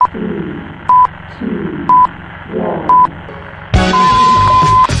Hear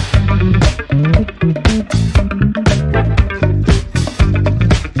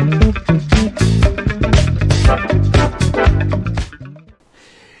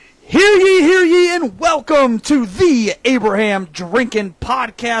ye, and welcome to the Abraham Drinking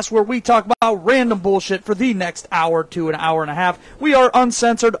Podcast, where we talk about random bullshit for the next hour to an hour and a half. We are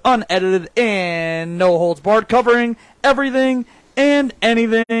uncensored, unedited, and no holds barred, covering everything and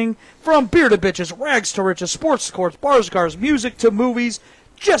anything from beer to bitches, rags to riches, sports to courts, bars, cars, music to movies,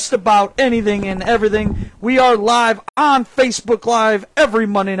 just about anything and everything. We are live on Facebook Live every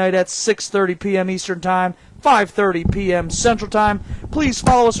Monday night at 6:30 p.m. Eastern Time, 5:30 p.m. Central Time. Please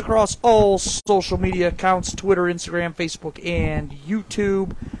follow us across all social media accounts, Twitter, Instagram, Facebook, and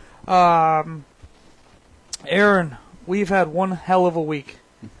YouTube. Aaron, we've had one hell of a week.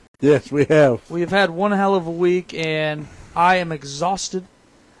 Yes, we have. We've had one hell of a week, and I am exhausted.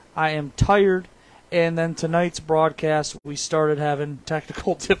 I am tired. And then tonight's broadcast, we started having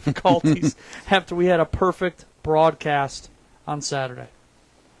technical difficulties after we had a perfect broadcast on Saturday.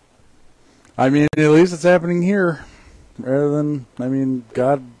 I mean, at least it's happening here. Rather than, I mean,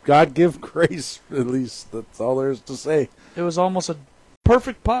 God give grace, at least. That's all there is to say. It was almost a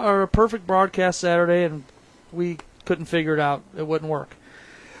perfect broadcast Saturday, and we couldn't figure it out. It wouldn't work.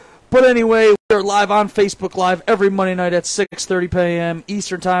 But anyway, we're live on Facebook Live every Monday night at 6:30 p.m.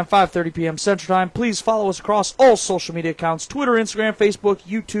 Eastern Time, 5:30 p.m. Central Time. Please follow us across all social media accounts, Twitter, Instagram, Facebook,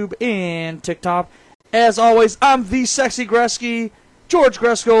 YouTube, and TikTok. As always, I'm the Sexy Gretzky, George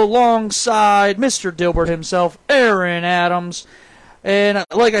Gresko, alongside Mr. Dilbert himself, Aaron Adams. And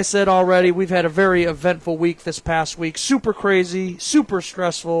like I said already, we've had a very eventful week this past week. Super crazy, super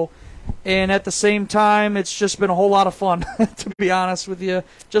stressful. And at the same time, it's just been a whole lot of fun, to be honest with you.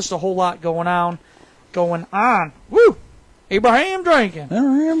 Just a whole lot going on. Woo! Abraham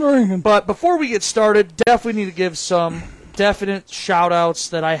drinking. But before we get started, definitely need to give some definite shout-outs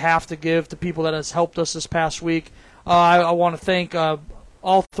that I have to give to people that has helped us this past week. I want to thank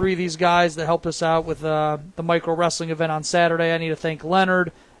all three of these guys that helped us out with the micro wrestling event on Saturday. I need to thank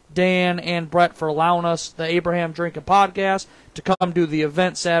Leonard, Dan, and Brett for allowing us, the Abraham Drinking Podcast, to come do the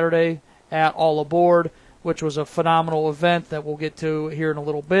event Saturday at All Aboard, which was a phenomenal event that we'll get to here in a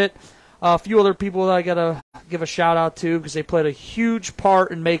little bit. A few other people that I got to give a shout-out to because they played a huge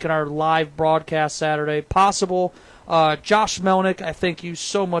part in making our live broadcast Saturday possible. Josh Melnick, I thank you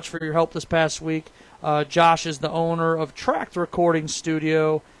so much for your help this past week. Josh is the owner of Tract Recording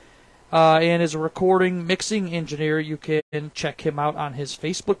Studio and is a recording mixing engineer. You can check him out on his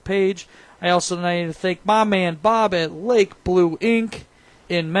Facebook page. I also need to thank my man Bob at Lake Blue Ink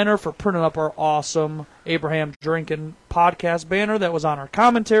in Menor for printing up our awesome Abraham Drinking Podcast banner that was on our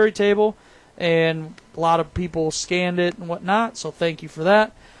commentary table, and a lot of people scanned it and whatnot, so thank you for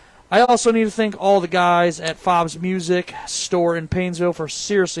that. I also need to thank all the guys at Fob's Music store in Painesville for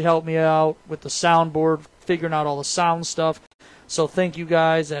seriously helping me out with the soundboard, figuring out all the sound stuff. So thank you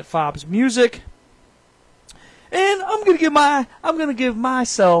guys at Fob's Music. And I'm gonna give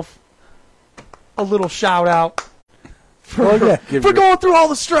myself a little shout out for going through all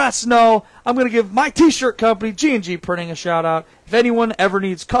the stress. No, I'm gonna give my t-shirt company G&G Printing a shout out. If anyone ever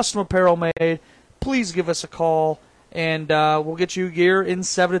needs custom apparel made, please give us a call. And we'll get you gear in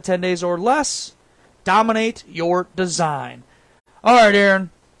 7 to 10 days or less. Dominate your design. All right, Aaron,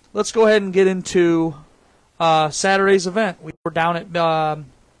 let's go ahead and get into Saturday's event. We were down at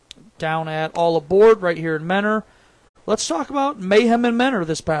All Aboard right here in Menor. Let's talk about Mayhem in Menor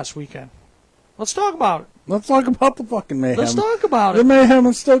this past weekend. Let's talk about it. Let's talk about the fucking mayhem. Let's talk about it. The mayhem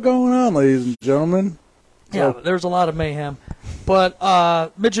is still going on, ladies and gentlemen. Yeah, there's a lot of mayhem. But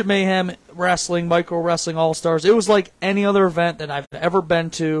Midget Mayhem Wrestling, Micro Wrestling All-Stars, it was like any other event that I've ever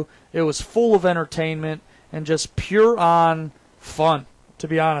been to. It was full of entertainment and just pure on fun, to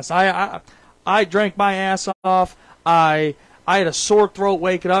be honest. I drank my ass off. I had a sore throat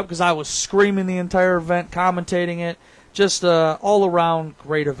waking up because I was screaming the entire event, commentating it. Just all-around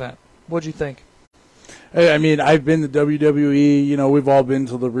great event. What'd you think? I mean, I've been to WWE. You know, we've all been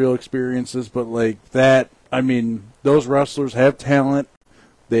to the real experiences, but like that, I mean, those wrestlers have talent.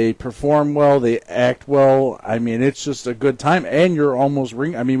 They perform well. They act well. I mean, it's just a good time. And you're almost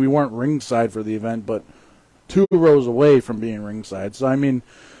I mean, we weren't ringside for the event, but 2 rows away from being ringside. So, I mean,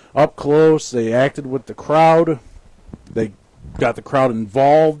 up close, they acted with the crowd. They got the crowd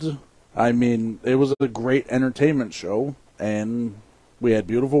involved. I mean, it was a great entertainment show, and we had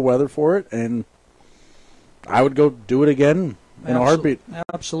beautiful weather for it, and I would go do it again in a heartbeat.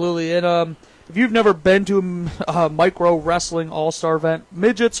 Absolutely. And if you've never been to a micro wrestling all-star event,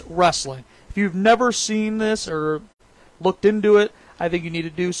 Midgets Wrestling, if you've never seen this or looked into it, I think you need to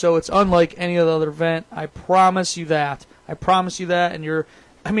do so. It's unlike any other event. I promise you that. And you're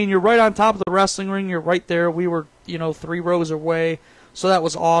right on top of the wrestling ring. You're right there. We were, 3 rows away. So that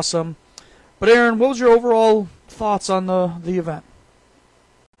was awesome. But Aaron, what was your overall thoughts on the event?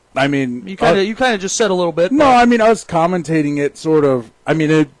 I mean, you kind of just said a little bit. No, I mean, us commentating it sort of. I mean,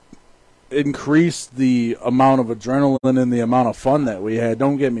 it increased the amount of adrenaline and the amount of fun that we had.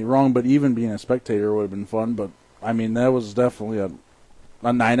 Don't get me wrong, but even being a spectator would have been fun. But I mean, that was definitely a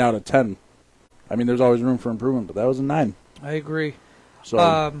 9 out of 10. I mean, there's always room for improvement, but that was a 9. I agree.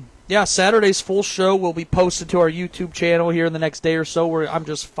 So Saturday's full show will be posted to our YouTube channel here in the next day or so. Where I'm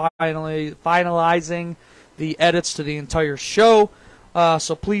just finalizing the edits to the entire show.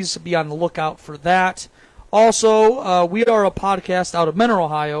 So please be on the lookout for that. Also, we are a podcast out of Mentor,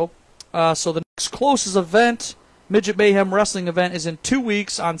 Ohio. So the next closest event, Midget Mayhem Wrestling event, is in 2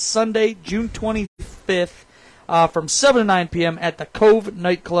 weeks on Sunday, June 25th, from 7 to 9 p.m. at the Cove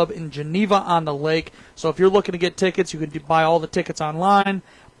Nightclub in Geneva on the Lake. So if you're looking to get tickets, you can buy all the tickets online.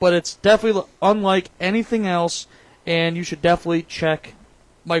 But it's definitely unlike anything else, and you should definitely check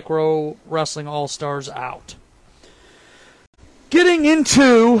Micro Wrestling All-Stars out. Getting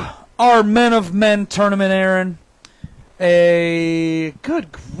into our Men of Men tournament, Aaron.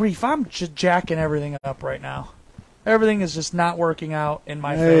 Good grief, I'm just jacking everything up right now. Everything is just not working out in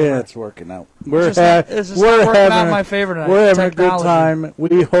my favor. Yeah, it's working out. It's not working out in my favor tonight. We're having a good time.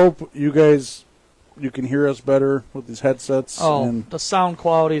 We hope you can hear us better with these headsets. Oh, the sound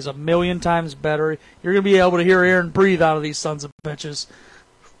quality is 1,000,000 times better. You're going to be able to hear Aaron breathe out of these sons of bitches.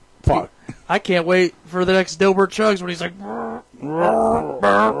 Fuck. I can't wait for the next Dilbert Chugs when he's like...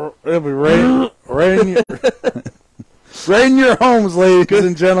 It'll be right in your homes, ladies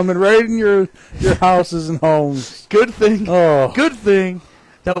and gentlemen. Right in your houses and homes. Good thing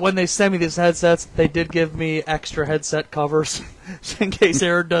that when they sent me these headsets, they did give me extra headset covers in case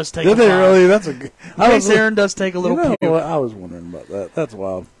Aaron does take. Did they really? That's a good. In case Aaron does take a little puke. I was wondering about that. That's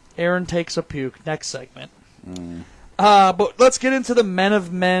wild. Aaron takes a puke. Next segment. But let's get into the Men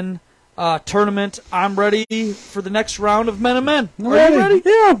of Men tournament. I'm ready for the next round of Men of Men. Are you ready?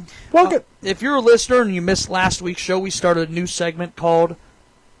 Yeah. Fuck it. If you're a listener and you missed last week's show, we started a new segment called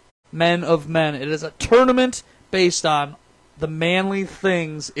Men of Men. It is a tournament based on the manly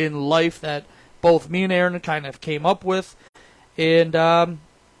things in life that both me and Aaron kind of came up with. And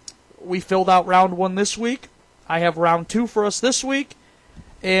we filled out round 1 this week. I have round 2 for us this week.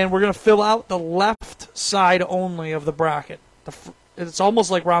 And we're going to fill out the left side only of the bracket. It's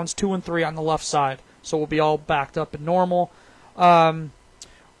almost like rounds 2 and 3 on the left side. So we'll be all backed up and normal.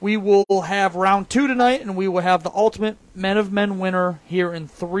 We will have round 2 tonight, and we will have the Ultimate Men of Men winner here in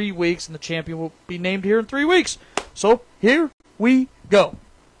 3 weeks, and the champion will be named here in 3 weeks. So here we go.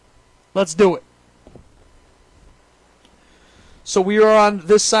 Let's do it. So we are on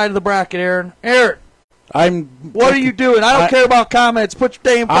this side of the bracket, Aaron. Aaron, what are you doing? I don't care about comments. Put your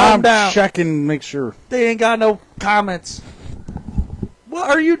damn phone down. I'm checking, make sure. They ain't got no comments. What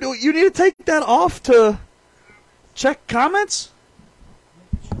are you doing? You need to take that off to check comments?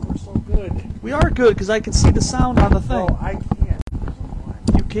 We're so good. We are good because I can see the sound on the thing. No, I can't.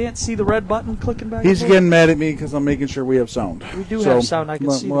 You can't see the red button clicking back? He's getting mad at me because I'm making sure we have sound. We do have sound. I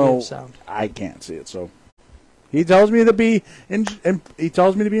can see we have sound. I can't see it, so he tells me to be in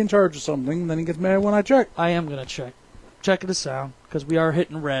charge of something. Then he gets mad when I check. I am gonna check the sound because we are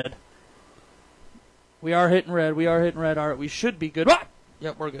hitting red. We are hitting red. All right, we should be good. Ah!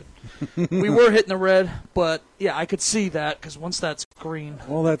 Yep, we're good. We were hitting the red, but yeah, I could see that because once that's green.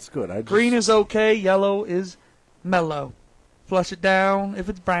 Well, that's good. Green is okay. Yellow is mellow. Flush it down if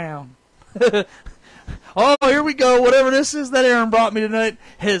it's brown. Oh, here we go. Whatever this is that Aaron brought me tonight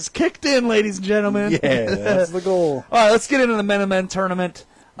has kicked in, ladies and gentlemen. Yeah, that's the goal. All right, let's get into the Men of Men tournament.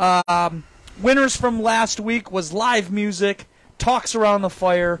 Winners from last week was live music, talks around the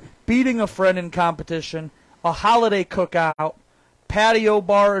fire, beating a friend in competition, a holiday cookout, patio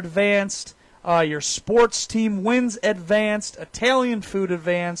bar advanced, your sports team wins advanced, Italian food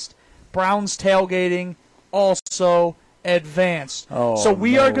advanced, Browns tailgating also advanced. So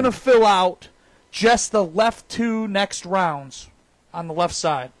we are going to fill out just the left 2 next rounds on the left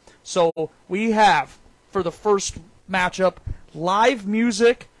side. So we have, for the first matchup, live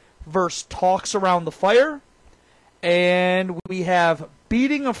music versus talks around the fire. And we have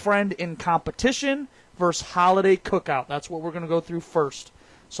beating a friend in competition versus holiday cookout. That's what we're going to go through first.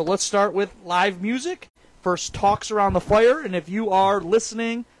 So let's start with live music versus talks around the fire. And if you are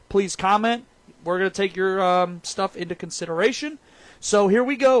listening, please comment. We're going to take your stuff into consideration. So here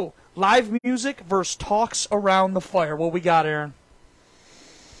we go. Live music versus talks around the fire. What we got, Aaron?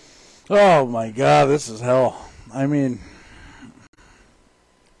 Oh, my God. This is hell. I mean,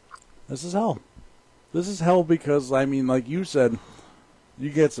 This is hell. This is hell because, I mean, like you said, you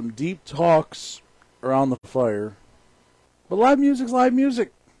get some deep talks around the fire. But live music's live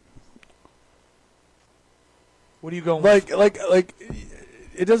music. What are you going like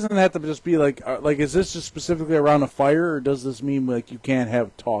it doesn't have to just be like is this just specifically around a fire, or does this mean like you can't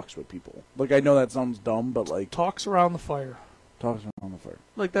have talks with people? Like, I know that sounds dumb, but like talks around the fire. Talks around the fire.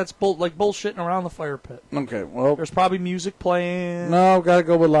 Like that's bullshitting around the fire pit. Okay, well, there's probably music playing. No, gotta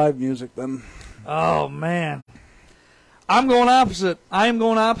go with live music then. Oh man, I'm going opposite. I am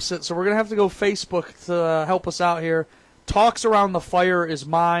going opposite. So we're gonna have to go Facebook to help us out here. Talks around the fire is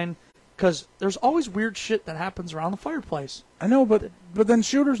mine. Because there's always weird shit that happens around the fireplace. I know, but then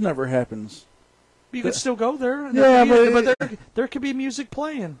shooters never happens. You could still go there. But there could be music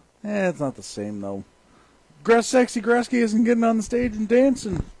playing. It's not the same, though. Sexy Gretzky isn't getting on the stage and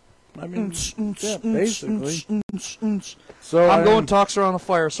dancing. I mean, basically. So I'm going talks around the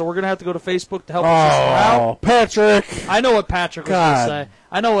fire, so we're going to have to go to Facebook to help us out. Oh, Patrick! I know what Patrick was going to say.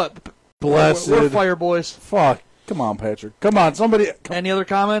 I know what... Blessed. We're fire boys. Fuck. Come on, Patrick. Come on, somebody. Any other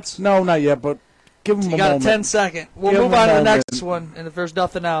comments? No, not yet, but give him a moment. You got a 10-second. We'll move on to the next one, and if there's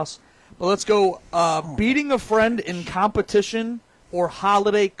nothing else. But let's go beating a friend in competition or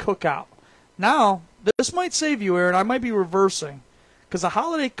holiday cookout. Now, this might save you, Aaron. I might be reversing. Because a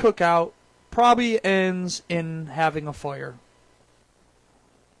holiday cookout probably ends in having a fire.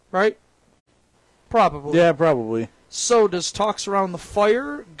 Right? Probably. Yeah, probably. So does talks around the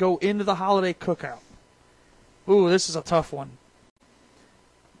fire go into the holiday cookout? Ooh, this is a tough one.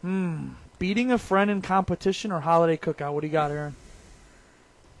 Beating a friend in competition or holiday cookout? What do you got, Aaron?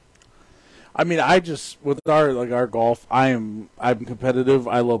 I mean, with our golf, I'm competitive.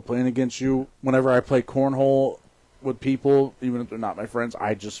 I love playing against you. Whenever I play cornhole with people, even if they're not my friends,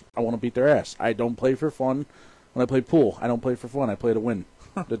 I want to beat their ass. I don't play for fun. When I play pool, I don't play for fun. I play to win.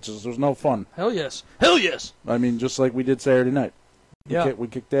 There's no fun. Hell yes. Hell yes. I mean, just like we did Saturday night. We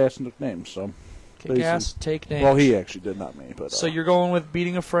kicked ass and took names, so... Kick ass, take names. Well, he actually did, not me. But so you're going with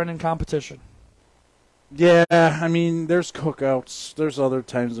beating a friend in competition? Yeah, I mean, there's cookouts. There's other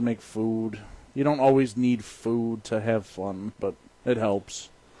times to make food. You don't always need food to have fun, but it helps.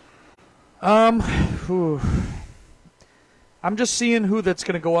 I'm just seeing who that's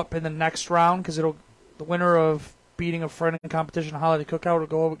going to go up in the next round, because the winner of beating a friend in competition holiday cookout will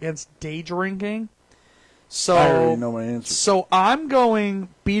go up against day drinking. So, I already know my answer. So I'm going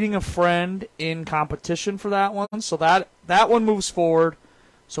beating a friend in competition for that one. So that one moves forward.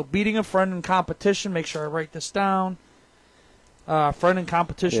 So beating a friend in competition, make sure I write this down. Friend in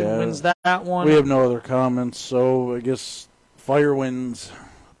competition wins that one. We have no other comments, so I guess fire wins.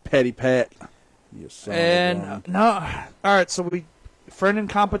 Patty Pat. Yes. And no, all right. So friend in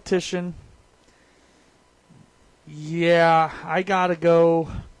competition. Yeah, I gotta go.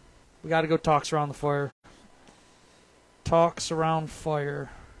 We gotta go. Talks around the fire. Talks around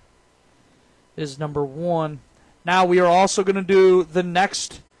fire is number one. Now we are also going to do the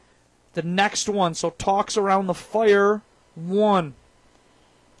next one. So talks around the fire 1.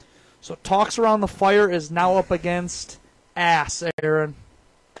 So talks around the fire is now up against ass, Aaron.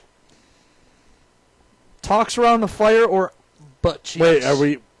 Talks around the fire or butt cheeks.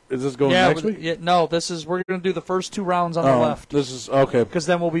 Wait, is this going next week? Yeah, no, we're going to do the first 2 rounds on the left. This is okay. Because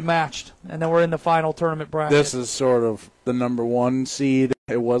then we'll be matched, and then we're in the final tournament bracket. This is sort of the number 1 seed.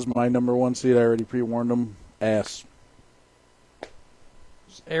 It was my number 1 seed. I already pre-warned them. Ass.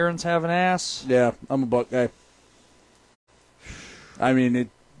 Aaron's having ass. Yeah, I'm a butt guy. I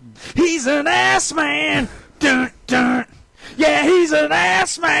mean, he's an ass man. Dun, dun. Yeah, he's an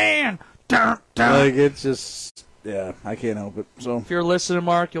ass man. Dun, dun. Like, it's just, yeah, I can't help it. So if you're listening,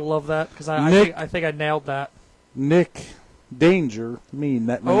 Mark, you'll love that because I think I nailed that. Nick Danger Mean.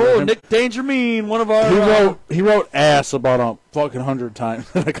 Nick Danger Mean, one of our. He wrote ass about a fucking 100 times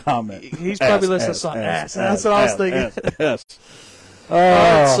in a comment. He's probably listening to something. Ass. That's what I was thinking. Yes.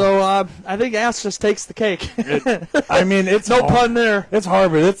 So I think ass just takes the cake. I mean, it's no pun there. It's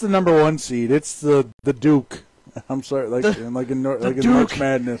hard, but it's the number 1 seed. It's the Duke. I'm sorry, like in March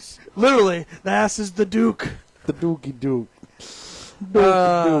Madness. Literally, the ass is the Duke. The Dookie Duke.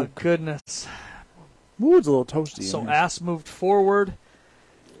 Duke. Goodness. Ooh, it's a little toasty. So ass moved forward.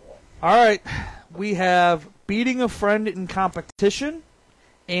 All right, we have beating a friend in competition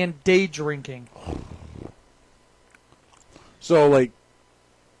and day drinking. So, like,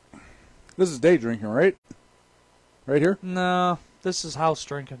 this is day drinking, right? Right here? No, this is house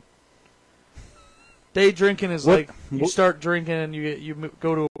drinking. Day drinking is you start drinking and you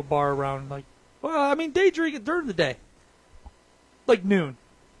go to a bar around day drinking during the day, like noon,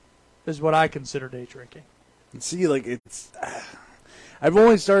 is what I consider day drinking. See, like it's, I've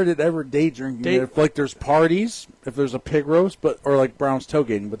only started ever day drinking if like there's parties, if there's a pig roast, or like Brown's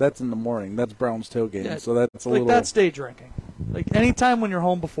tailgating, but that's in the morning. That's Brown's tailgating, Yeah, so that's a like little. That's day drinking. Like anytime when you're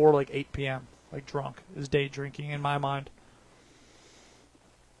home before like 8 p.m., like drunk, is day drinking in my mind.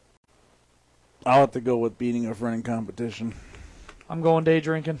 I'll have to go with beating a friend in competition. I'm going day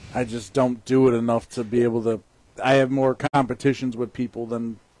drinking. I just don't do it enough to be able to. I have more competitions with people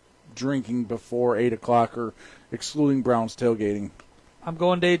than drinking before 8 o'clock, or excluding Brown's tailgating. I'm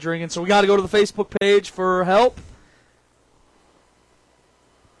going day drinking, so we got to go to the Facebook page for help.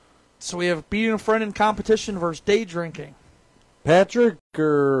 So we have beating a friend in competition versus day drinking. Patrick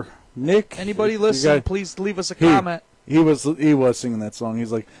or Nick? Anybody listening, please leave us a comment. He was singing that song.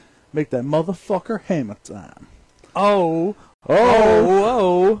 He's like, make that motherfucker hammer time. Oh.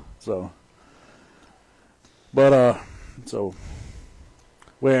 So, but so,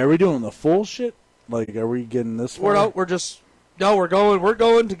 wait, are we doing the full shit? Like, are we getting this far? We're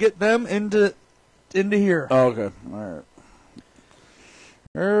going to get them into here. Oh, okay, all right.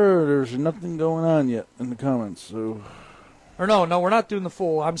 There's nothing going on yet in the comments, so. Or no, we're not doing the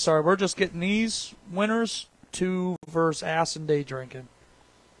full. I'm sorry, we're just getting these winners 2 versus ass and day drinking.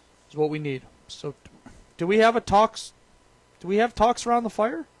 Is what we need. So, do we have talks? Do we have talks around the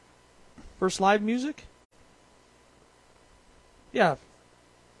fire versus live music? Yeah.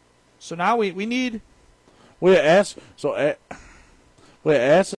 So now we need. Wait, ass. So,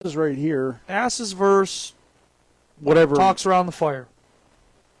 ass is right here. Asses versus whatever. Talks around the fire.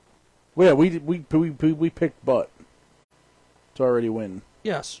 Well, yeah, we picked butt to already win.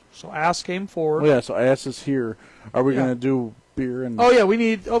 Yes. So ass came forward. Well, yeah. So ass is here. Are we gonna do beer and? Oh yeah, we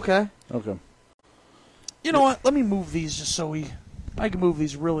need. Okay. Okay. You know what? Let me move these just so I can move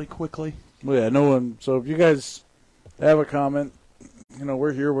these really quickly. Well, yeah, no one. So if you guys have a comment,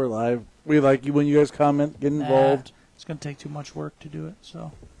 we're here, we're live. We like you when you guys comment, get involved. It's going to take too much work to do it,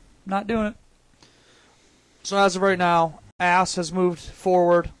 so I'm not doing it. So as of right now, ass has moved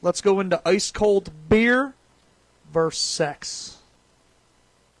forward. Let's go into ice cold beer versus sex.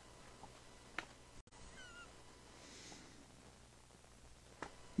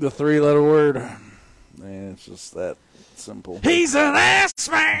 The 3-letter word. Man, it's just that simple. He's an ass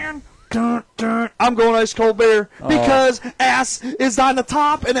man. Dun, dun. I'm going ice cold beer because ass is on the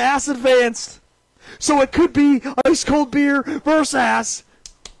top and ass advanced. So it could be ice cold beer versus ass.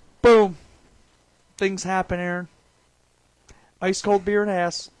 Boom. Things happen, Aaron. Ice cold beer and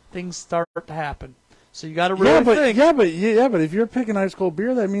ass. Things start to happen. So you got to really think. Yeah, but if you're picking ice cold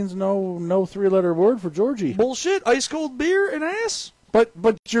beer, that means no 3-letter word for Georgie. Bullshit. Ice cold beer and ass. But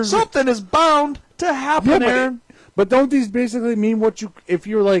you're something is bound to happen, Aaron. But don't these basically mean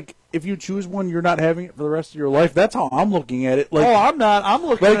if you choose one, you're not having it for the rest of your life? That's how I'm looking at it. Like, I'm not. I'm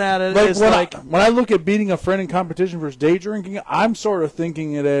looking at it as when I look at beating a friend in competition versus day drinking, I'm sort of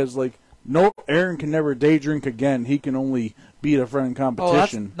thinking it as like, no, Aaron can never day drink again. He can only beat a friend in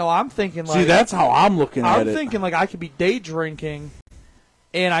competition. I'm thinking like. See, that's how I'm looking at it. I'm thinking like I could be day drinking,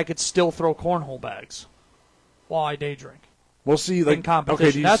 and I could still throw cornhole bags while I day drink. We'll see, like, in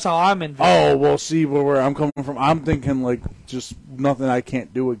competition. That's how I'm envisioning. Oh, we'll see where I'm coming from. I'm thinking like just nothing I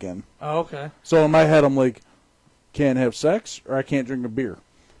can't do again. Oh, okay. So in my head, I'm like, can't have sex or I can't drink a beer.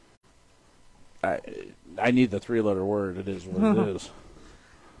 I need the 3-letter word. It is what it is.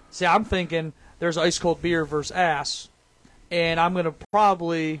 See, I'm thinking there's ice cold beer versus ass, and I'm gonna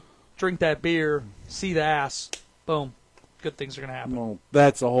probably drink that beer, see the ass, boom. Good things are going to happen. Well,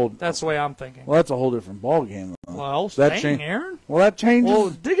 that's the way I'm thinking. Well, that's a whole different ballgame. Well, Aaron. Well, that changes.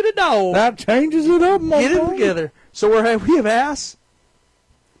 Well, digging it down. That changes it up, Get it together. So we have ass.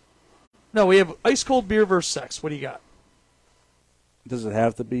 No, we have ice cold beer versus sex. What do you got? Does it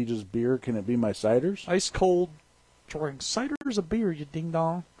have to be just beer? Can it be my ciders? Ice cold drink. Cider is a beer, you ding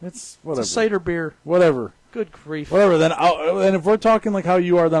dong. It's whatever. It's a cider beer. Whatever. Good grief. Whatever. Then if we're talking like how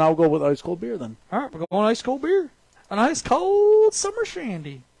you are, then I'll go with ice cold beer. Then. All right, we're going ice cold beer. A nice cold summer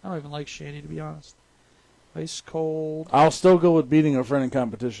shandy. I don't even like shandy, to be honest. Ice cold. I'll still go with beating a friend in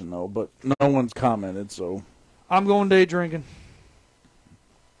competition, though, but no one's commented, so. I'm going day drinking.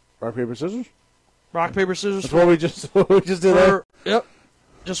 Rock, paper, scissors? Rock, paper, scissors. That's what we just did there? Yep.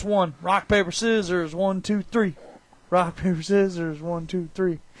 Just one. Rock, paper, scissors. 1, 2, 3. Rock, paper, scissors. 1, 2,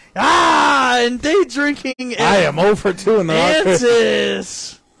 3. And day drinking. I am 0 for 2 in the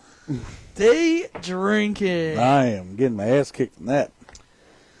Kansas. Day drinking. I am getting my ass kicked in that.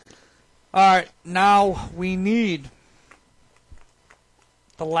 All right, now we need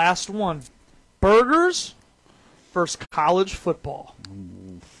the last one. Burgers versus college football.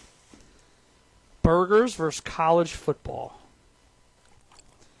 Burgers versus college football.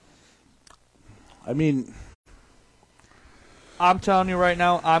 I mean, I'm telling you right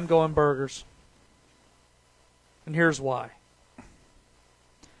now, I'm going burgers. And here's why.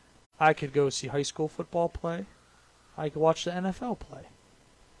 I could go see high school football play. I could watch the NFL play.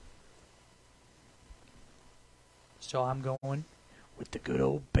 So I'm going with the good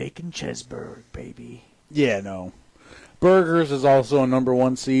old bacon cheeseburger, baby. Yeah, no. Burgers is also a number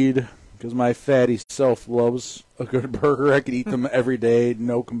one seed because my fatty self loves a good burger. I could eat them every day,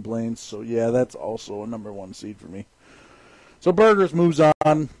 no complaints. So, yeah, that's also a number one seed for me. So, burgers moves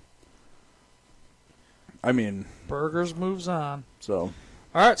on. Burgers moves on. So,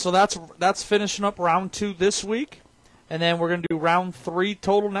 all right, so that's finishing up round 2 this week. And then we're going to do round 3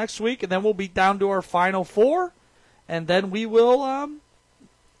 total next week. And then we'll be down to our final 4. And then we will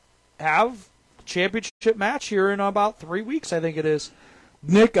have a championship match here in about 3 weeks, I think it is.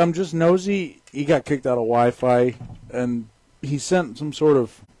 Nick, I'm just nosy. He got kicked out of Wi-Fi, and he sent some sort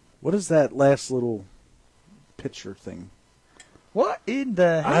of, what is that last little picture thing? What in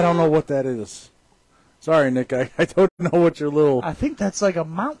the hell? I don't know what that is. Sorry, Nick, I don't know what your little... I think that's like a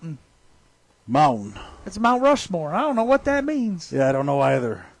mountain. Mountain. It's Mount Rushmore. I don't know what that means. Yeah, I don't know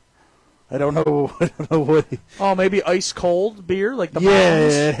either. I don't know what... Oh, maybe ice cold beer, like the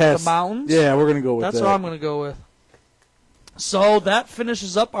mountains? Yeah, it has... The mountains? Yeah, we're going to go with that. That's what I'm going to go with. So that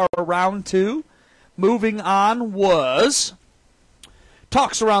finishes up our round 2. Moving on was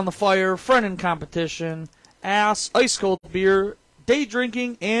talks around the fire, friend in competition, ass, ice cold beer, day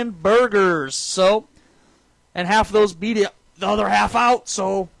drinking, and burgers. So, and half of those beat it, the other half out.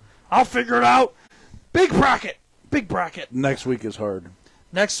 So I'll figure it out. Big bracket. Next week is hard.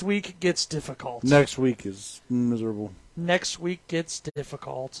 Next week gets difficult. Next week is miserable. Next week gets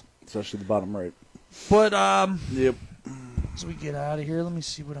difficult. Especially the bottom right. But, Yep. As we get out of here, let me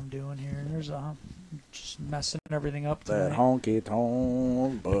see what I'm doing here. There's just messing everything up tonight. That honky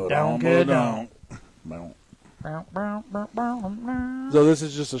tonk, but Down, get down. So this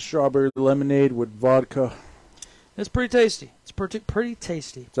is just a strawberry lemonade with vodka. It's pretty tasty. It's pretty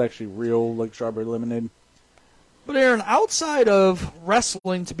tasty. It's actually real, like strawberry lemonade. But Aaron, outside of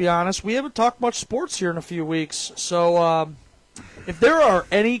wrestling, to be honest, we haven't talked much sports here in a few weeks. So if there are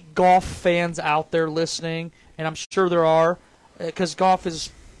any golf fans out there listening, and I'm sure there are, because golf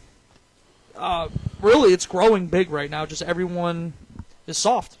is really, it's growing big right now. Just everyone is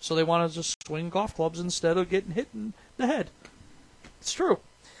soft, so they want to just swing golf clubs instead of getting hit in the head. It's true.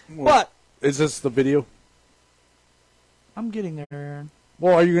 Well, but is this the video? I'm getting there, Aaron.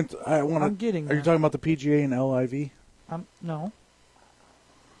 Well, are you going to... I'm getting there. Are you talking about the PGA and LIV? No.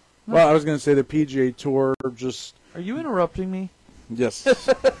 Well, I was going to say the PGA Tour just... Are you interrupting me? Yes. All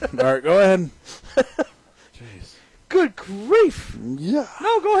right, go ahead. Jeez. Good grief. Yeah.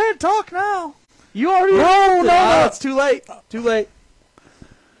 No, go ahead. Talk now. You already... No. It's too late. Too late.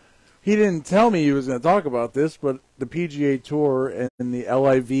 He didn't tell me he was going to talk about this, but the PGA Tour and the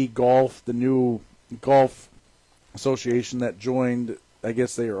LIV Golf, the new golf association that joined, I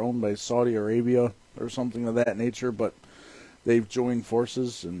guess they are owned by Saudi Arabia or something of that nature, but they've joined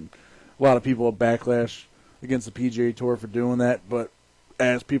forces, and a lot of people have backlash against the PGA Tour for doing that, but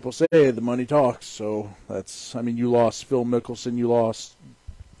as people say, the money talks, so that's, you lost Phil Mickelson, you lost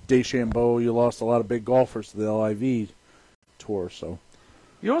DeChambeau, you lost a lot of big golfers to the LIV Tour, so...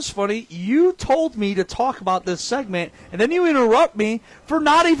 You know what's funny? You told me to talk about this segment, and then you interrupt me for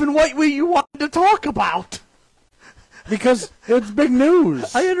not even what you wanted to talk about. Because it's big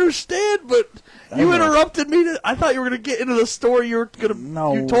news. I understand, but you interrupted me. I thought you were going to get into the story you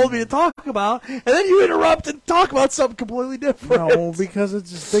told me to talk about, and then you interrupted and talk about something completely different. No, because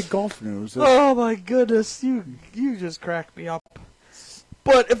it's just big golf news. Oh, my goodness. You just cracked me up.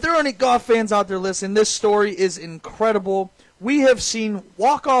 But if there are any golf fans out there listening, this story is incredible. We have seen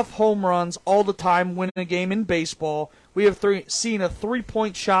walk-off home runs all the time win a game in baseball. We have seen a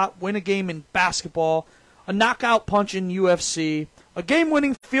three-point shot win a game in basketball, a knockout punch in UFC, a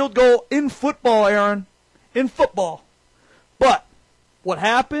game-winning field goal in football, Aaron. In football. But what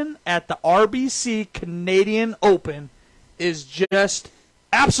happened at the RBC Canadian Open is just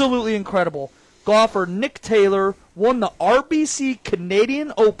absolutely incredible. Golfer Nick Taylor won the RBC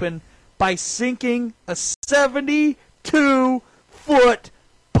Canadian Open by sinking a 72-foot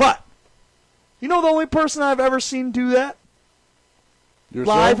putt. You know the only person I've ever seen do that?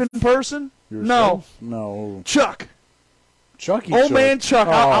 Yourself? Live in person? Yourself? No. Chuck. Chucky. Old man Chuck.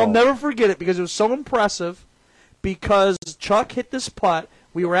 I'll never forget it because it was so impressive. Because Chuck hit this putt.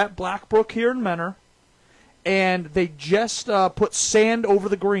 We were at Blackbrook here in Menor, and they just put sand over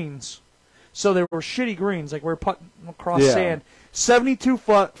the greens. So they were shitty greens, like we were putting across sand.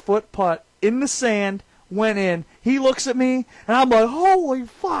 72-foot putt in the sand, went in. He looks at me, and I'm like, holy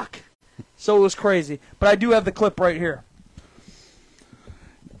fuck. So it was crazy. But I do have the clip right here.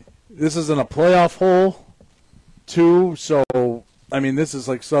 This isn't a playoff hole, too, so, I mean, this is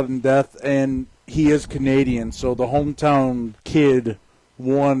like sudden death, and he is Canadian, so the hometown kid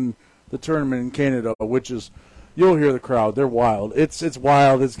won the tournament in Canada, which is, you'll hear the crowd. They're wild. It's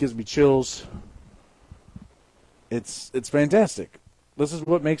wild. It gives me chills. It's fantastic. This is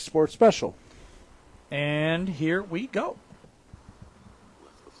what makes sports special. And here we go.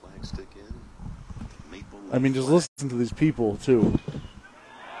 Left the flag stick in. Maple I mean, just flag. listen to these people, too.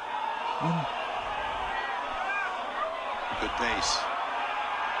 Good pace.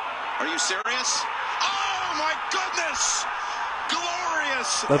 Are you serious? Oh my goodness!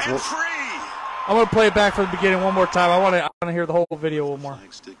 Glorious That's and what- free. I'm going to play it back from the beginning one more time. I want to hear the whole video one more.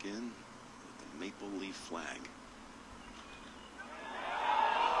 Flag stick in with the maple leaf flag.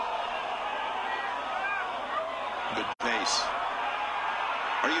 Good pace.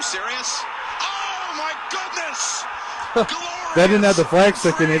 Are you serious? Oh my goodness! Glorious That didn't have the flag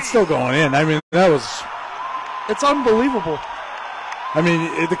stick in. It's still going in. I mean, that was... It's unbelievable. I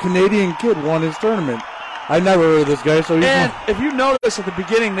mean, the Canadian kid won his tournament. I never heard of this guy, so he's And not... if you notice at the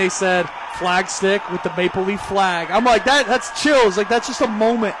beginning, they said flag stick with the maple leaf flag. I'm like, that's chills. Like, that's just a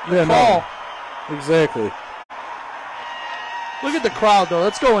moment you Yeah, no. call. Exactly. Look at the crowd, though.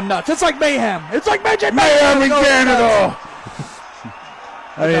 It's going nuts. It's like mayhem. It's like Magic Mayhem in Going Canada! nuts.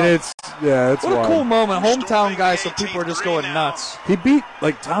 I mean, it's What a wild. cool moment. Hometown guy, so people are just going nuts. He beat,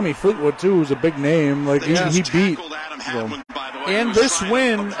 like, Tommy Fleetwood, too, who's a big name. Like, he beat... And this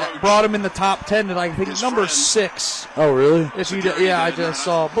win brought him in the top 10 to, I think, number 6. Oh, really? If you, yeah, I just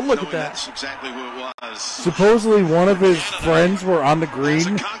saw. But look at that. That's exactly who it was. Supposedly one of his friends were on the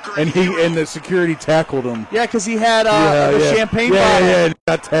green, and the security tackled him. Yeah, because he had the champagne bottle. Yeah, and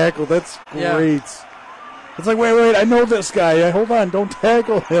got tackled. That's Yeah. great. It's like, wait, I know this guy. Hold on, don't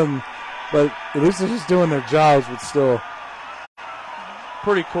tackle him. But at least they're just doing their jobs, but still.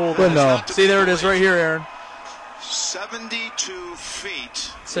 Pretty cool. But no. See, there it is right here, Aaron. 72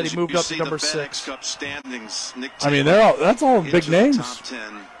 feet. Said he As moved you up to see number the FedEx 6. Cup standings. Nick I mean, Taylor that's all big into the names. Top 10.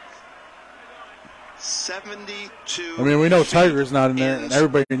 72. I mean, we know feet Tiger's not in there, and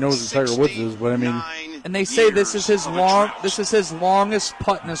everybody knows who Tiger Woods is, but I mean... 69 And they say this is his years of a long. drought. This is his longest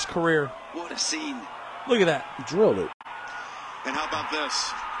putt in his career. What a scene. Look at that. He drilled it. And how about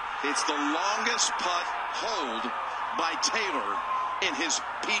this? It's the longest putt hold by Taylor in his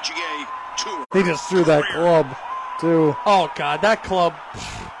PGA Tour. He just threw that career. club, too. Oh God, that club.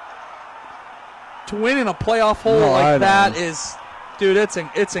 To win in a playoff hole No, I like know. that is, dude,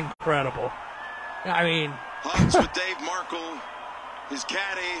 it's incredible. I mean, Hugs with Dave Markle, his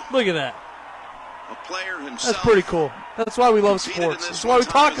caddy, look at that. a player himself. That's pretty cool. That's why we love Competed in sports. this That's why we one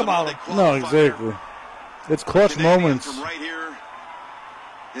time talk as a about Monday them. No, qualifier. exactly. It's clutch Canadian moments. From right here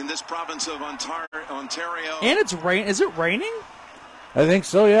in this province of Ontario. And it's rain. Is it raining? I think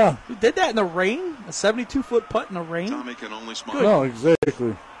so, yeah. We did that in the rain. A 72-foot putt in the rain. Tommy can only smile. No,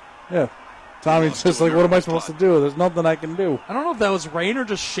 exactly. Yeah. Tommy's just like, what am I supposed to do? There's nothing I can do. I don't know if that was rain or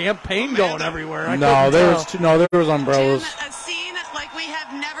just champagne going everywhere. I No, couldn't there tell. was there was umbrellas. Jim, a scene like we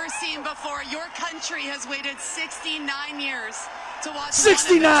have never seen before. Your country has waited 69 years to watch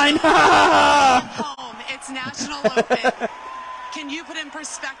 69. one of the home. It's National Open. Can you put in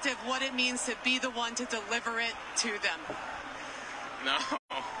perspective what it means to be the one to deliver it to them? No,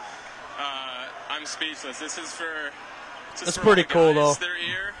 I'm speechless. This is for. That's pretty cool, though. Their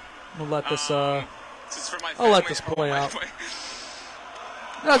ear. We'll let this. This is for my I'll let family. this play out. My-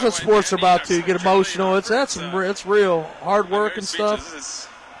 That's what sports are about too. You get emotional. It's it's real hard I'm work very and speechless. stuff.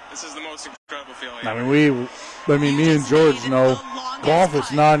 This is the most incredible feeling. I mean, me and George know golf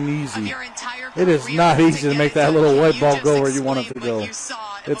is not easy. It is not easy to make that little white ball go where you want it to go.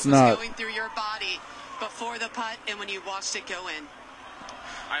 It's not. Going through your body before the putt and when you watched it go in.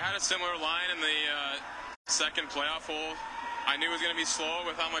 I had a similar line in the second playoff hole. I knew it was going to be slow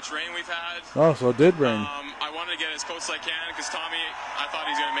with how much rain we've had. Oh, so it did rain. I wanted to get as close as I can because Tommy, I thought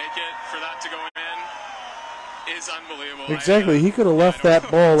he's going to make it. For that to go in is unbelievable. Exactly. He could have left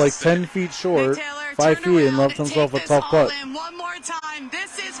that ball like 10 feet short, 5 feet, and left himself a tough putt. One more time.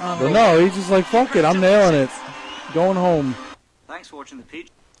 This is But no, he's just like, fuck it, I'm nailing it. Going home. Thanks for watching the Peach.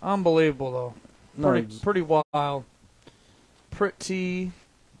 Unbelievable though. No, Pretty wild. Pretty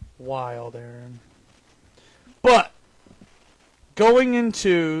wild, Aaron. But going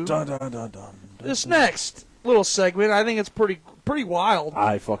into Dun, dun, dun, dun, this next little segment, I think it's pretty wild.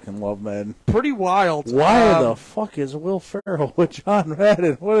 I fucking love Madden. Pretty wild. Why the fuck is Will Ferrell with John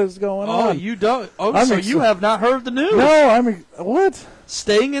Madden? What is going Oh, on? you don't. Oh, I'm so you have not heard the news? No, what?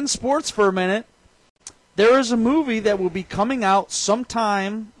 Staying in sports for a minute, there is a movie that will be coming out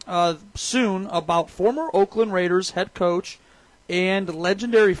sometime soon about former Oakland Raiders head coach and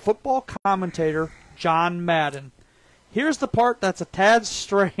legendary football commentator John Madden. Here's the part that's a tad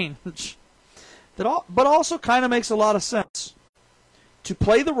strange, but also kind of makes a lot of sense. To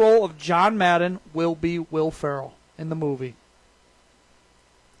play the role of John Madden will be Will Ferrell in the movie.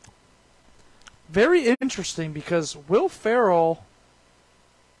 Very interesting because Will Ferrell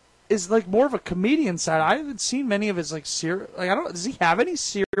is like more of a comedian side. I haven't seen many of his does he have any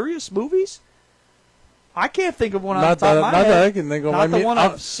serious movies? I can't think of one on the top of my head. Not that I can think of. Not the one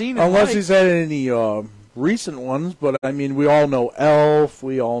I've seen. Unless he's had any recent ones, but I mean, we all know Elf.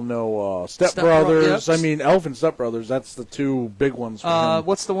 We all know Step Brothers. Yep. I mean, Elf and Step Brothers. That's the two big ones for him.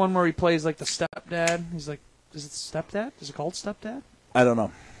 What's the one where he plays like the stepdad? He's like, is it Stepdad? Is it called Stepdad? I don't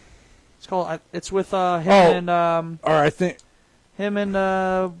know. It's called. It's with him and. Or I think him and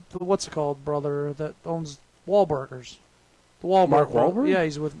what's it called? Brother that owns Wahlburgers. The Wahlberg. Mark Wahlberg? Yeah,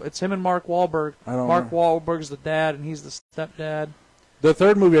 it's him and Mark Wahlberg. Mark know. Wahlberg's the dad, and he's the stepdad. The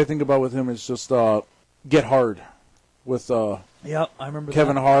third movie I think about with him is just Get Hard with Yep, I remember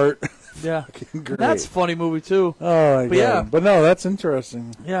Kevin that. Hart. Yeah, Great. that's a funny movie too. Oh my god! Yeah. But no, that's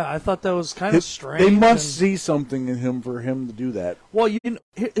interesting. Yeah, I thought that was kind of strange. They must see something in him for him to do that. Well,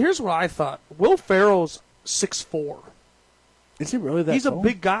 here's what I thought. Will Ferrell's 6'4". Is he really that? He's tall? a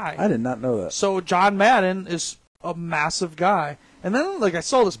big guy. I did not know that. So John Madden is a massive guy. And then, I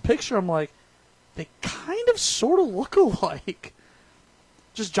saw this picture, I'm like, they kind of sort of look alike.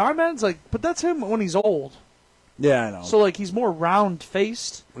 Just John Madden's but that's him when he's old. Yeah, I know. So, he's more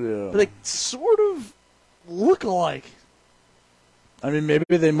round-faced. Yeah. But they sort of look alike. I mean, maybe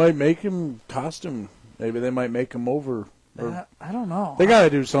they might make him costume. Maybe they might make him over. I don't know. They got to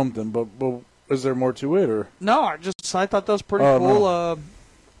do something, but is there more to it? Or No, I thought that was pretty cool. No.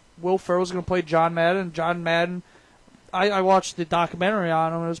 Will Ferrell's going to play John Madden. John Madden, I watched the documentary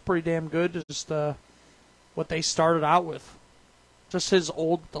on him. It was pretty damn good. Just what they started out with. Just his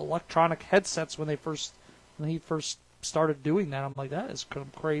old electronic headsets when he first started doing that. I'm like, that is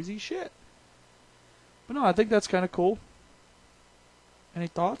crazy shit. But no, I think that's kind of cool. Any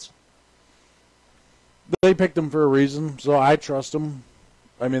thoughts? They picked him for a reason, so I trust them.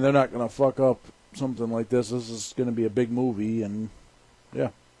 I mean, they're not going to fuck up something like this. This is going to be a big movie, and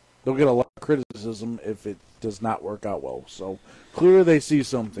yeah, they'll get a lot of criticism if it does not work out well. So clearly, they see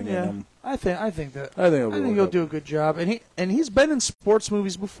something in him. I think he'll do a good job, and he's been in sports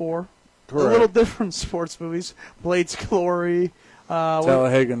movies before. Correct. A little different sports movies. Blade's Glory,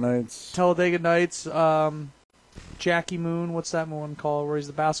 Talladega Nights, Jackie Moon. What's that one called? Where he's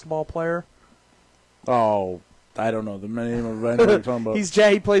the basketball player. Oh, I don't know the name of it. You're talking about.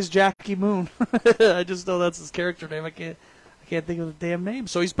 He plays Jackie Moon. I just know that's his character name. I can't think of the damn name.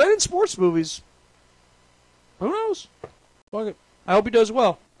 So he's been in sports movies. Who knows? Fuck it. I hope he does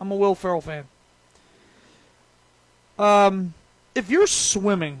well. I'm a Will Ferrell fan. If you're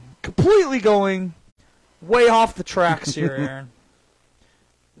swimming, completely going way off the tracks here, Aaron.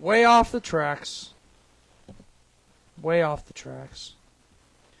 Way off the tracks. Way off the tracks.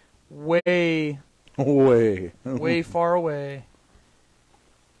 Way far away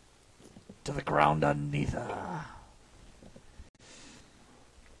to the ground underneath.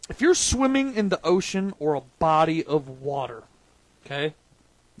 If you're swimming in the ocean or a body of water, okay?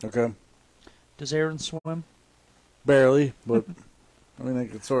 Okay. Does Aaron swim? Barely, but I mean, I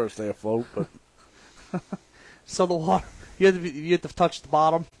could sort of stay afloat, but. So the water, you have to touch the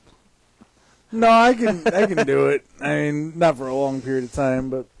bottom. No, I can do it. I mean, not for a long period of time,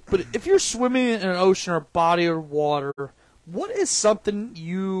 but if you're swimming in an ocean or a body of water, what is something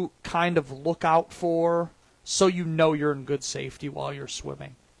you kind of look out for so you know you're in good safety while you're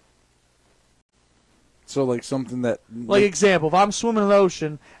swimming? So something that Example, if I'm swimming in the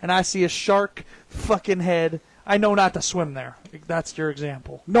ocean and I see a shark fucking head, I know not to swim there. That's your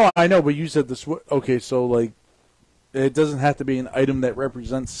example. No, I know, but you said okay, so it doesn't have to be an item that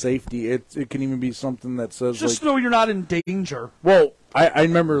represents safety. It can even be something that says just know you're not in danger. Well, I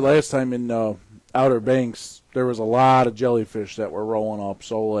remember last time in Outer Banks there was a lot of jellyfish that were rolling up.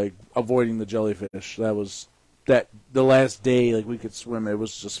 So avoiding the jellyfish. That was the last day we could swim. It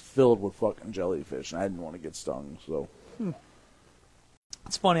was just filled with fucking jellyfish, and I didn't want to get stung. So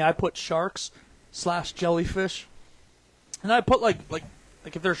it's funny. I put sharks / jellyfish, and I put like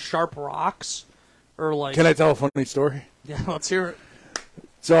if there's sharp rocks. Can I tell a funny story? Yeah, let's hear it.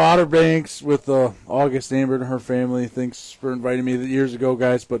 So Outer Banks with August Amber and her family. Thanks for inviting me years ago,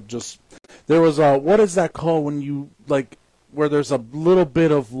 guys. But there was what is that called when you where there's a little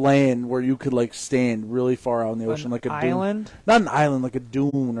bit of land where you could stand really far out in the ocean, like a island? Dune. Not an island, like a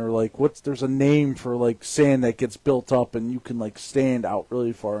dune, or there's a name for sand that gets built up and you can stand out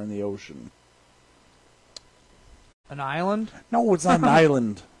really far in the ocean. An island? No, it's not an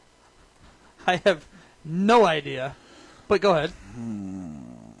island. I have no idea. But go ahead.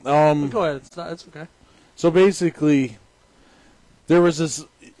 But go ahead. It's okay. So basically, there was this.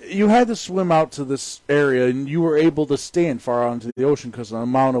 You had to swim out to this area, and you were able to stand far out into the ocean because the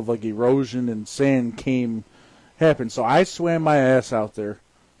amount of like erosion and sand happened. So I swam my ass out there,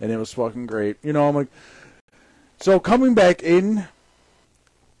 and it was fucking great. You know, I'm like, so coming back in,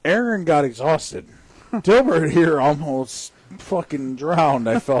 Aaron got exhausted. Dilbert here almost fucking drowned.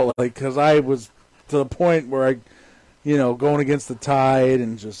 I felt like because I was to the point where going against the tide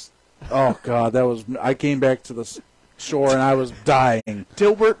and just, oh god, I came back to the shore and I was dying.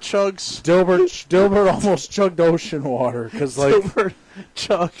 Dilbert almost chugged ocean water because Dilbert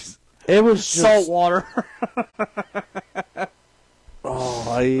chugs. It was just, salt water.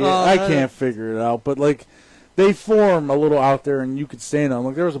 I can't figure it out, but like they form a little out there and you could stand on.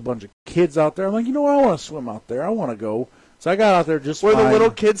 Like there was a bunch of kids out there. I'm like, you know what? I want to swim out there. I want to go. So I got out there just Were fine. the little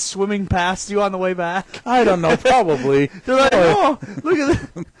kids swimming past you on the way back? I don't know, probably. They're like, oh, look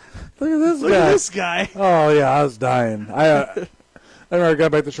at this guy. Oh, yeah, I was dying. I remember I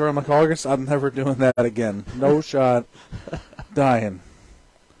got back to shore. I'm like, August, I'm never doing that again. No shot. Dying.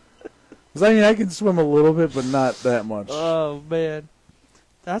 Because, I mean, I can swim a little bit, but not that much. Oh, man.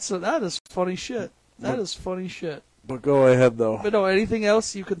 That is funny shit. That is funny shit. But go ahead, though. But no, anything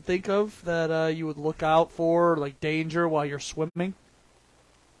else you can think of that you would look out for, like danger while you're swimming?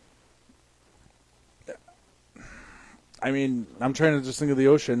 I mean, I'm trying to just think of the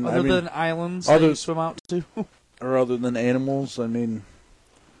ocean. Other than islands that you swim out to? Or other than animals, I mean,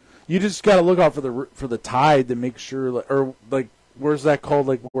 you just got to look out for the tide to make sure, or like, where's that called?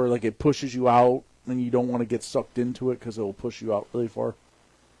 Like where like it pushes you out and you don't want to get sucked into it because it will push you out really far.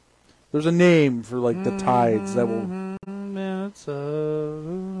 There's a name for like the tides that will. Yeah, it's I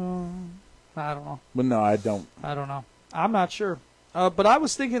don't know. But no, I don't. I don't know. I'm not sure. But I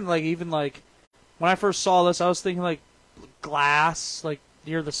was thinking like even like when I first saw this, I was thinking like glass, like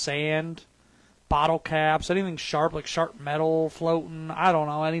near the sand, bottle caps, anything sharp, like sharp metal floating. I don't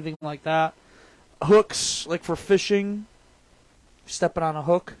know, anything like that. Hooks, like for fishing, stepping on a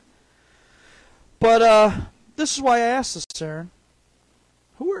hook. But this is why I asked this, Aaron.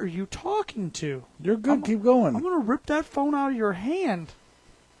 Who are you talking to? You're good. Keep going. I'm going to rip that phone out of your hand.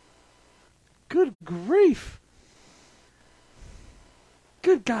 Good grief.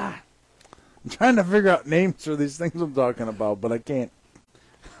 Good God. I'm trying to figure out names for these things I'm talking about, but I can't.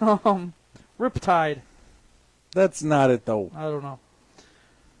 Riptide. That's not it, though. I don't know.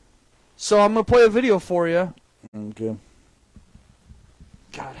 So I'm going to play a video for you. Okay.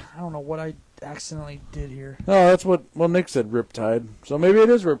 God, I don't know what I accidentally did here. Oh, that's what Nick said, Riptide. So maybe it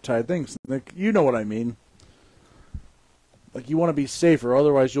is Riptide. Thanks, Nick. You know what I mean. Like, you want to be safer,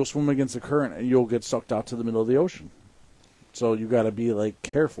 otherwise you'll swim against the current and you'll get sucked out to the middle of the ocean. So you got to be, like,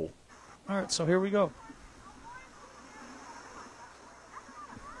 careful. All right, so here we go.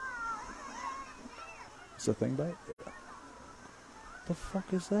 Is the thing back? The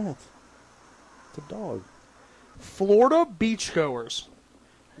fuck is that? It's a dog. Florida beachgoers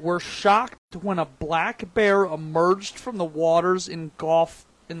were shocked when a black bear emerged from the waters in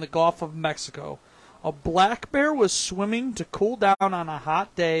the Gulf of Mexico. A black bear was swimming to cool down on a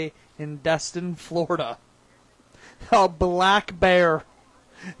hot day in Destin, Florida. A black bear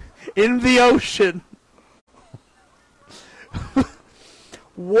in the ocean.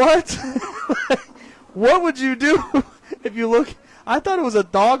 What? What would you do if you look? I thought it was a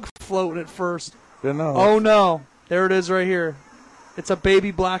dog floating at first. No. Oh no. There it is right here. It's a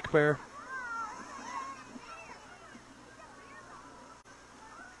baby black bear.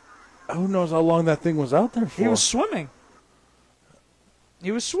 Who knows how long that thing was out there for? He was swimming.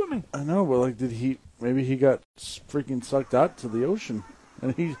 I know, but like, maybe he got freaking sucked out to the ocean.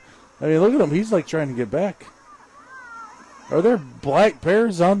 And look at him. He's like trying to get back. Are there black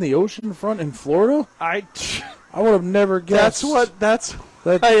bears on the ocean front in Florida? I would have never guessed. I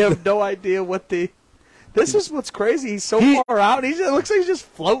have no idea what this is what's crazy. He's so far out. It looks like he's just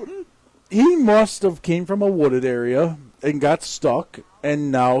floating. He must have came from a wooded area and got stuck,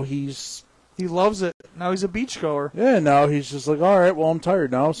 and now he loves it. Now he's a beachgoer. Yeah, now he's just like, all right, well, I'm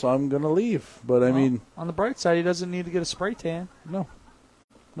tired now, so I'm going to leave. But, I mean... On the bright side, he doesn't need to get a spray tan. No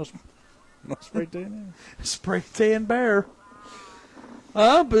spray tan. Spray tan bear.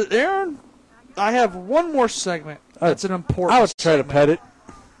 But, Aaron, I have one more segment. That's an important I would try segment. to pet it.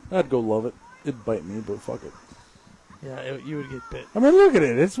 I'd go love it. It'd bite me, but fuck it. Yeah, you would get bit. I mean, look at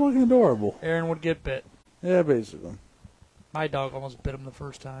it. It's fucking adorable. Aaron would get bit. Yeah, basically. My dog almost bit him the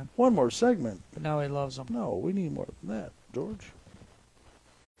first time. One more segment. But now he loves him. No, we need more than that, George.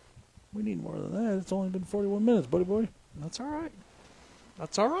 We need more than that. It's only been 41 minutes, buddy boy. That's all right.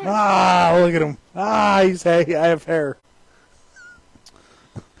 That's all right. Ah, look at him. Ah, I have hair.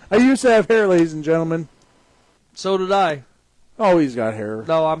 I used to have hair, ladies and gentlemen. So did I. Oh, he's got hair.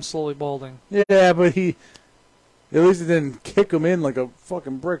 No, I'm slowly balding. Yeah, but at least he didn't kick him in like a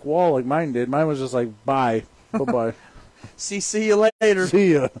fucking brick wall like mine did. Mine was just like, bye. Bye-bye. See you later.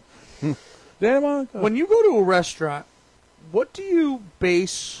 See ya. Damn, when you go to a restaurant, what do you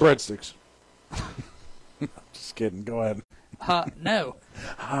base... breadsticks. Just kidding. Go ahead. No.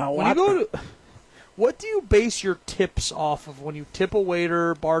 When you go to... What do you base your tips off of when you tip a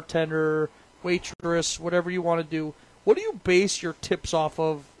waiter, bartender, waitress, whatever you want to do? What do you base your tips off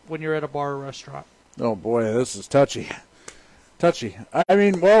of when you're at a bar or restaurant? Oh, boy, this is touchy. Touchy. I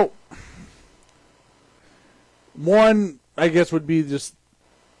mean, well, one, I guess, would be just,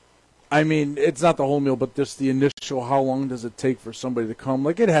 I mean, it's not the whole meal, but just the initial, how long does it take for somebody to come?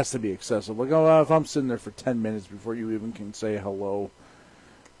 Like, it has to be excessive. Like, oh, if I'm sitting there for 10 minutes before you even can say hello,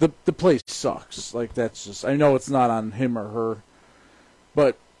 the place sucks. Like, that's just, I know it's not on him or her,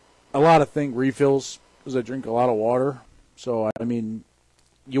 but a lot of refills, because I drink a lot of water. So, I mean,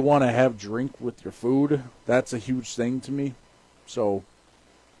 you want to have drink with your food. That's a huge thing to me. So,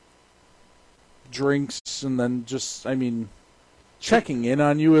 drinks, and then just, I mean, checking in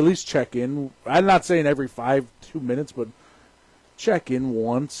on you. At least check in. I'm not saying every 2 minutes, but check in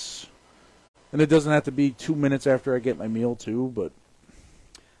once. And it doesn't have to be 2 minutes after I get my meal, too, but...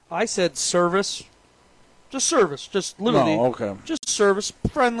 I said service. Just service. Just literally. No, okay. Just service.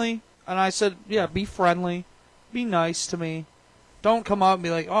 Friendly. And I said, yeah, be friendly. Be nice to me. Don't come up and be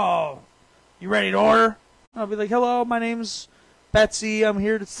like, oh, you ready to order? I'll be like, hello, my name's Betsy. I'm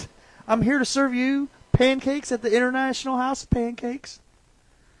here to serve you pancakes at the International House of Pancakes.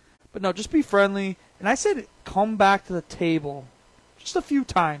 But no, just be friendly. And I said, come back to the table just a few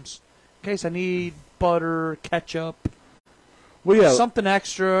times in case I need butter, ketchup. Well, yeah. Something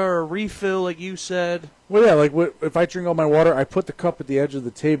extra or a refill, like you said. Well, yeah, like if I drink all my water, I put the cup at the edge of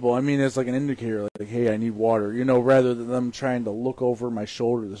the table. I mean, it's like an indicator, like, hey, I need water, rather than them trying to look over my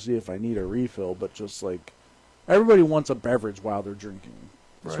shoulder to see if I need a refill. But just like, everybody wants a beverage while they're drinking,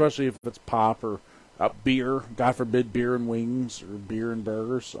 right. Especially if it's pop or beer. God forbid, beer and wings or beer and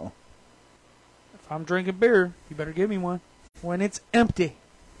burgers. So, if I'm drinking beer, you better give me one when it's empty.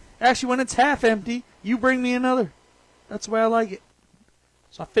 Actually, when it's half empty, you bring me another. That's the way I like it.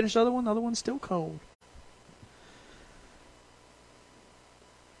 So I finished the other one. The other one's still cold.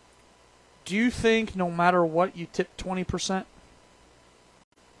 Do you think no matter what you tip 20%?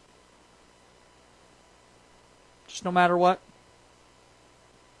 Just no matter what?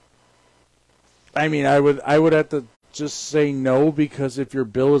 I mean, I would have to just say no, because if your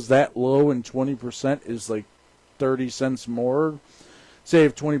bill is that low and 20% is like 30 cents more, say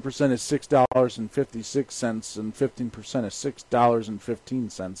if 20% is $6.56 and 15% is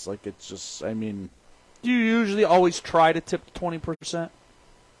 $6.15, like it's just, I mean... Do you usually always try to tip 20%?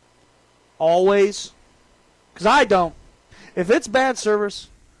 Always? Because I don't. If it's bad service,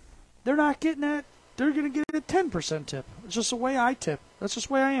 they're not getting that. They're going to get a 10% tip. It's just the way I tip. That's just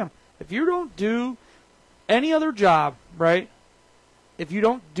the way I am. If you don't do any other job, right? If you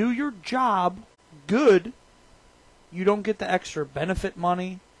don't do your job good, you don't get the extra benefit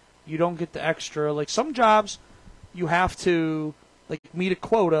money. You don't get the extra, like some jobs, you have to like meet a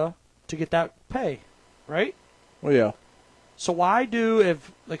quota to get that pay, right? Well, yeah. So why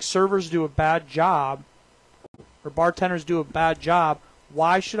if like servers do a bad job or bartenders do a bad job,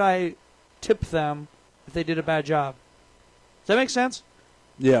 why should I tip them if they did a bad job? Does that make sense?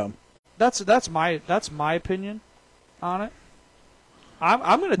 Yeah. That's my opinion on it.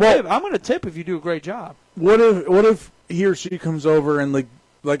 I'm gonna tip if you do a great job. What if he or she comes over and like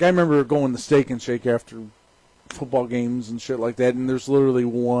I remember going to Steak and Shake after football games and shit like that, and there's literally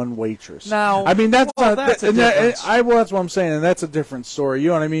one waitress. Now, I mean that's well, that's a difference. That's what I'm saying, and that's a different story. You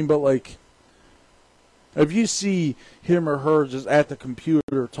know what I mean? But like, if you see him or her just at the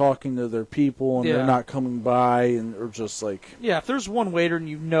computer talking to their people and they're not coming by, and or just like, yeah, if there's one waiter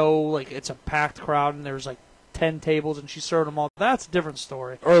and like it's a packed crowd and there's like 10 tables and she's serving them all, that's a different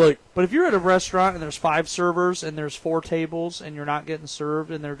story. Or like, but if you're at a restaurant and there's 5 servers and there's 4 tables and you're not getting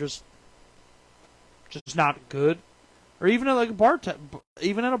served and they're just not good, or even at like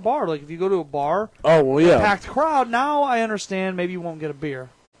even at a bar, like if you go to a bar, oh well, yeah, packed crowd. Now I understand maybe you won't get a beer.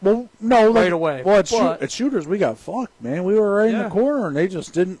 Well, no, right away. Well, at Shooters we got fucked, man. We were right in the corner and they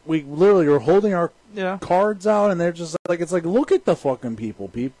just didn't. We literally were holding our cards out and they're just like, it's like, look at the fucking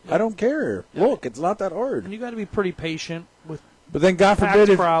people. I don't care. Yeah. Look, it's not that hard. And you got to be pretty patient with But then, God Packed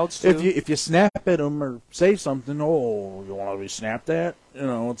forbid, crowds, if you snap at them or say something, oh, you want to be snapped at? You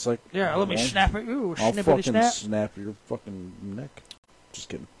know, it's like, Yeah, let me snap at you. I'll Snippity fucking snap. snap your fucking neck. Just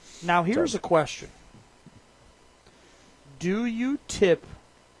kidding. Now, here's a question. Do you tip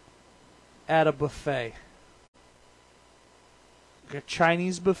at a buffet? Like a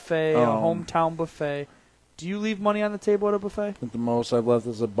Chinese buffet, a hometown buffet. Do you leave money on the table at a buffet? I think the most I've left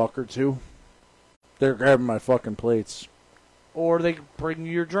is $1 or $2. They're grabbing my fucking plates. Or they bring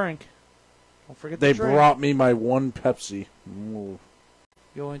you your drink. Don't forget They the drink. brought me my one Pepsi. Ooh.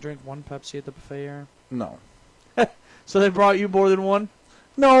 You only drink one Pepsi at the buffet, Aaron? No. So they brought you more than one?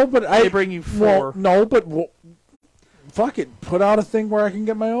 No, but They bring you 4. Well, no, but fuck it. Put out a thing where I can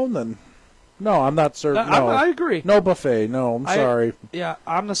get my own then. No, I'm not serving. No. I agree. No buffet. No, I'm sorry. Yeah,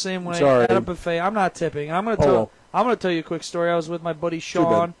 I'm the same way. Sorry. At a buffet, I'm not tipping. I'm gonna tell you a quick story. I was with my buddy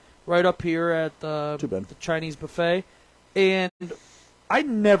Sean right up here at the Chinese buffet, and I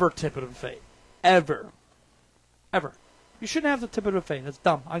never tip at a buffet, ever. You shouldn't have to tip at a buffet. That's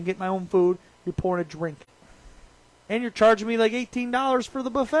dumb. I can get my own food. You're pouring a drink, and you're charging me like $18 for the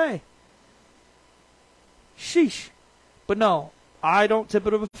buffet. Sheesh. But no. I don't tip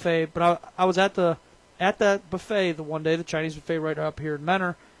at a buffet, but I was at that buffet the one day, the Chinese buffet right up here in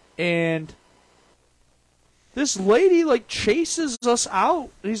Menor, and this lady like chases us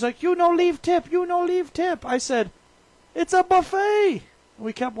out. And he's like, "You no leave tip, you no leave tip." I said, "It's a buffet." And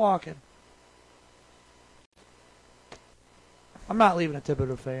we kept walking. I'm not leaving a tip at a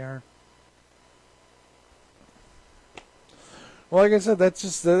buffet, Aaron. Well, like I said, that's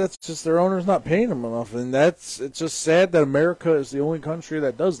just their owners not paying them enough, and it's just sad that America is the only country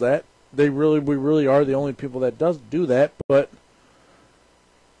that does that. We really are the only people that do that. But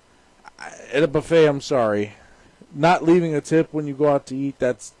at a buffet, I'm sorry, not leaving a tip when you go out to eat,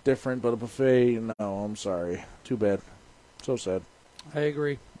 that's different. But a buffet, no, I'm sorry, too bad, so sad. I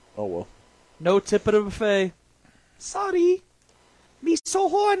agree. Oh well. No tip at a buffet. Sorry. Me so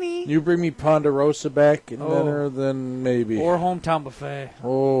horny. You bring me Ponderosa back in dinner, then maybe. Or hometown buffet.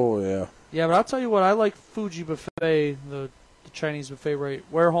 Oh, yeah. Yeah, but I'll tell you what, I like Fuji buffet, the Chinese buffet, right?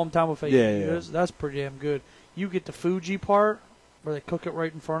 Where hometown buffet is. That's pretty damn good. You get the Fuji part, where they cook it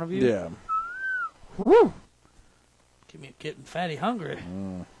right in front of you. Yeah. Woo! Getting fatty hungry.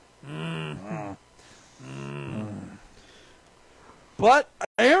 But,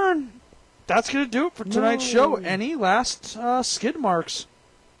 Aaron, that's going to do it for tonight's show. Any last skid marks?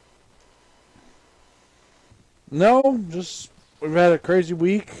 No, just we've had a crazy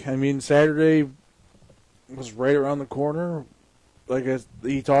week. I mean, Saturday was right around the corner. Like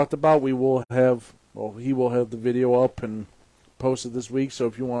he talked about, he will have the video up and posted this week. So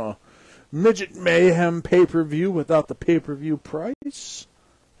if you want a Midget Mayhem pay-per-view without the pay-per-view price,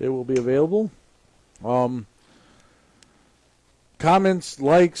 it will be available. Comments,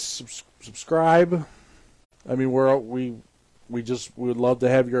 likes, subscribe. I mean, we would love to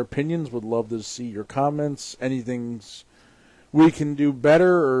have your opinions. Would love to see your comments. Anything we can do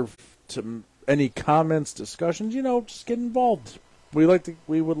better, or any comments, discussions. Just get involved. We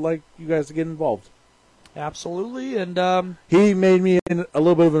would like you guys to get involved. Absolutely, and he made me a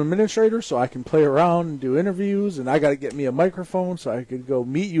little bit of an administrator, so I can play around and do interviews. And I got to get me a microphone so I could go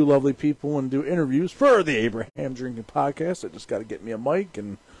meet you, lovely people, and do interviews for the Abraham Drinking Podcast. I just got to get me a mic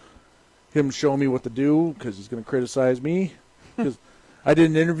and him show me what to do, because he's going to criticize me. Because I did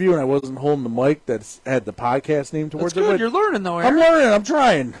an interview and I wasn't holding the mic that had the podcast name towards That's good. it. You're learning, though, Aaron. I'm learning. I'm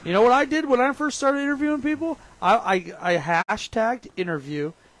trying. You know what I did when I first started interviewing people? I hashtagged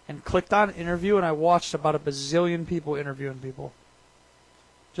interview and clicked on interview, and I watched about a bazillion people interviewing people.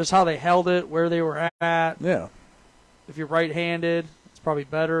 Just how they held it, where they were at. Yeah. If you're right-handed, it's probably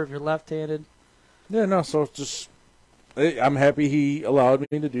better. If you're left-handed. Yeah, no, so it's just, I'm happy he allowed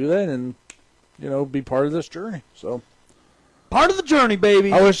me to do that and, be part of this journey. So, part of the journey,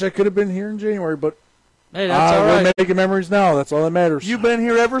 baby. I wish I could have been here in January, but hey, that's all right. We're making memories now. That's all that matters. You've been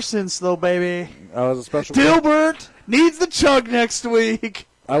here ever since, though, baby. I was a special Dilbert needs the chug next week.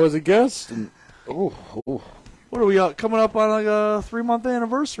 I was a guest. And, what are we coming up on like a 3-month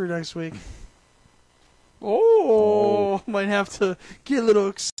anniversary next week? Might have to get a little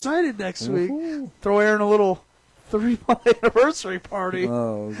excited next week. Throw Aaron a little 3-month anniversary party.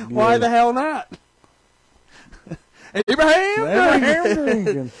 Oh, why the hell not? Abraham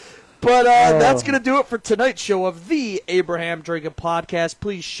drinking. But that's going to do it for tonight's show of the Abraham Drinking Podcast.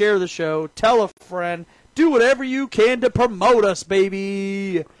 Please share the show. Tell a friend. Do whatever you can to promote us,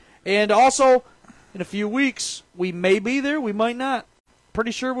 baby. And also, in a few weeks, we may be there. We might not.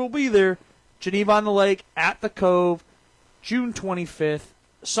 Pretty sure we'll be there. Geneva on the Lake at the Cove, June 25th,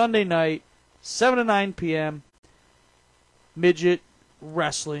 Sunday night, 7 to 9 p.m. Midget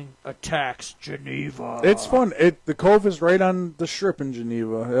Wrestling Attacks Geneva. It's fun. The Cove is right on the Strip in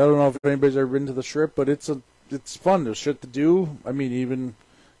Geneva. I don't know if anybody's ever been to the Strip, but it's fun. There's shit to do. I mean, even,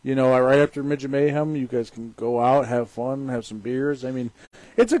 right after Midget Mayhem, you guys can go out, have fun, have some beers. I mean,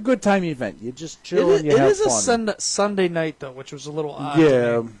 it's a good time event. You just chill and you have fun. It is a Sunday night, though, which was a little odd.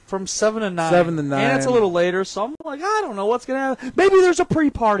 Yeah. From 7 to 9. 7 to 9. And it's a little later, so I'm like, I don't know what's going to happen. Maybe there's a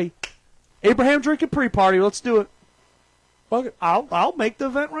pre-party. Abraham drinking pre-party. Let's do it. Fuck it. I'll make the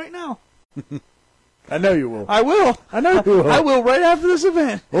event right now. I know you will. I will. I know you will. I will right after this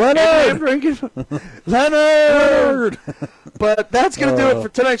event. Leonard! Drinking. Leonard! But that's going to do it for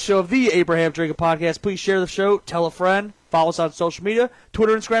tonight's show of the Abraham Drinking Podcast. Please share the show. Tell a friend. Follow us on social media.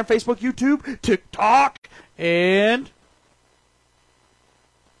 Twitter, Instagram, Facebook, YouTube, TikTok. And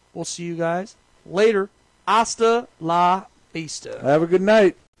we'll see you guys later. Hasta la vista. Have a good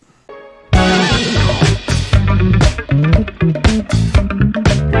night. Thank you.